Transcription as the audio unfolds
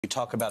We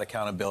talk about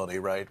accountability,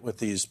 right, with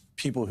these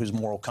people whose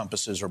moral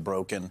compasses are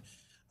broken,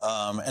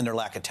 and their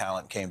lack of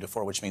talent came to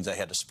fore, which means they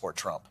had to support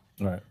Trump.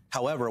 Right.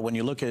 However, when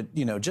you look at,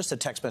 just the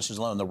text messages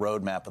alone, the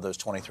roadmap of those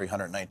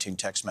 2,319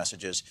 text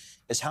messages,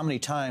 is how many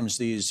times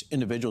these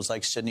individuals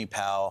like Sidney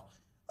Powell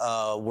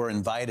were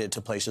invited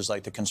to places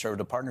like the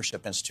Conservative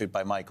Partnership Institute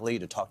by Mike Lee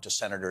to talk to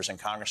senators and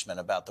congressmen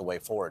about the way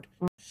forward.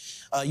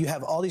 You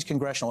have all these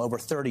congressional, over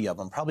 30 of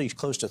them, probably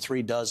close to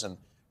 3 dozen,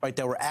 right,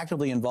 that were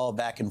actively involved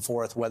back and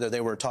forth, whether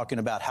they were talking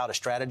about how to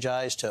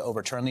strategize to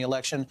overturn the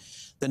election.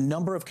 The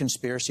number of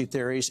conspiracy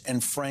theories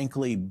and,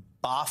 frankly,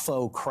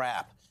 boffo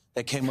crap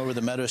that came over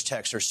the Meadows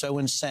text are so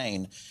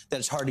insane that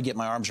it's hard to get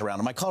my arms around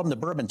them. I called them the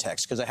bourbon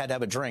text because I had to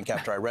have a drink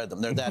after I read them.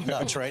 They're that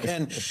nuts, right?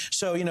 And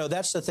so,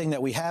 that's the thing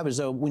that we have is,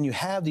 though, when you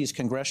have these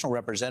congressional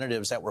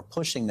representatives that were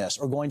pushing this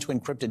or going to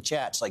encrypted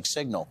chats like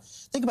Signal,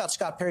 think about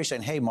Scott Perry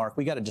saying, hey, Mark,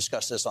 we got to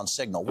discuss this on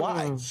Signal.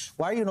 Why?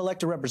 Why are you an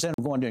elected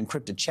representative going to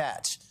encrypted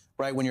chats,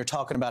 right, when you're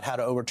talking about how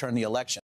to overturn the election?